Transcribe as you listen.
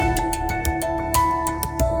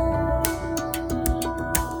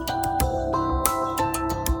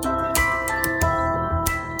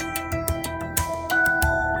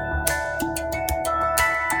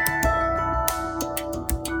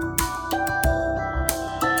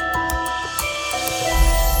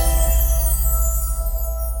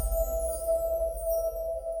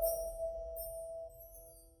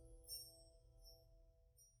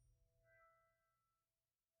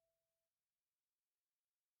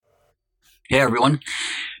Hey everyone,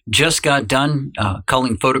 just got done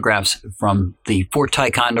culling photographs from the Fort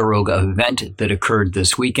Ticonderoga event that occurred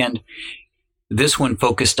this weekend. This one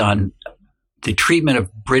focused on the treatment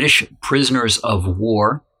of British prisoners of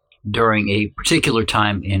war during a particular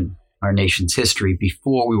time in our nation's history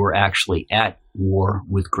before we were actually at war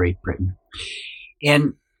with Great Britain.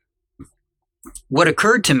 And what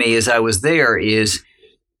occurred to me as I was there is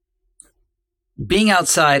being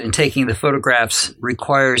outside and taking the photographs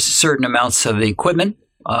requires certain amounts of equipment,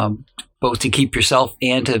 both to keep yourself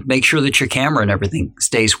and to make sure that your camera and everything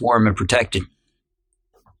stays warm and protected,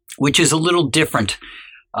 which is a little different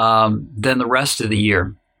than the rest of the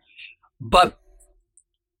year. But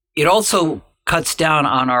it also cuts down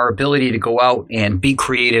on our ability to go out and be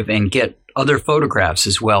creative and get other photographs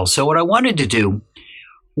as well. So what I wanted to do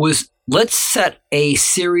was let's set a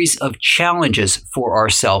series of challenges for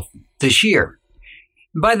ourselves this year.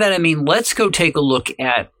 By that, I mean, let's go take a look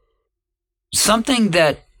at something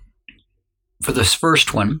that, for this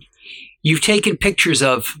first one, you've taken pictures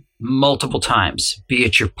of multiple times, be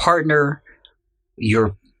it your partner,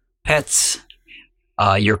 your pets,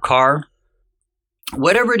 your car,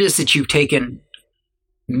 whatever it is that you've taken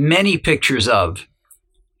many pictures of,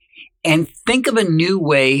 and think of a new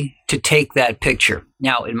way to take that picture.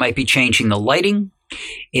 Now, it might be changing the lighting.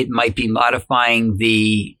 It might be modifying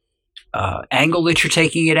the angle that you're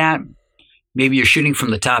taking it at. Maybe you're shooting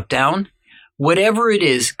from the top down. Whatever it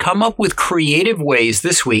is, come up with creative ways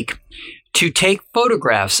this week to take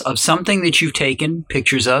photographs of something that you've taken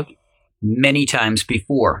pictures of many times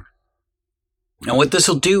before. And what this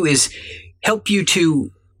will do is help you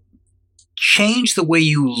to change the way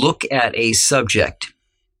you look at a subject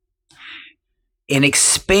and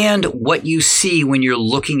expand what you see when you're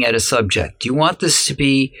looking at a subject. You want this to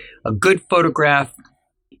be a good photograph.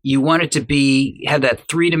 You want it to have that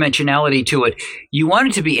three-dimensionality to it. You want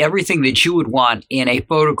it to be everything that you would want in a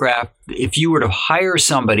photograph if you were to hire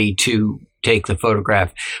somebody to take the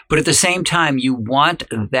photograph. But at the same time, you want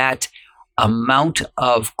that amount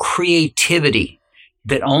of creativity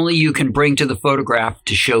that only you can bring to the photograph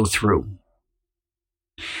to show through.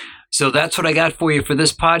 So that's what I got for you for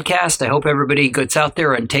this podcast. I hope everybody gets out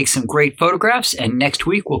there and takes some great photographs. And next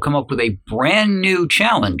week, we'll come up with a brand new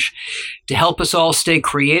challenge to help us all stay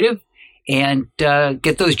creative and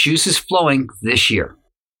get those juices flowing this year.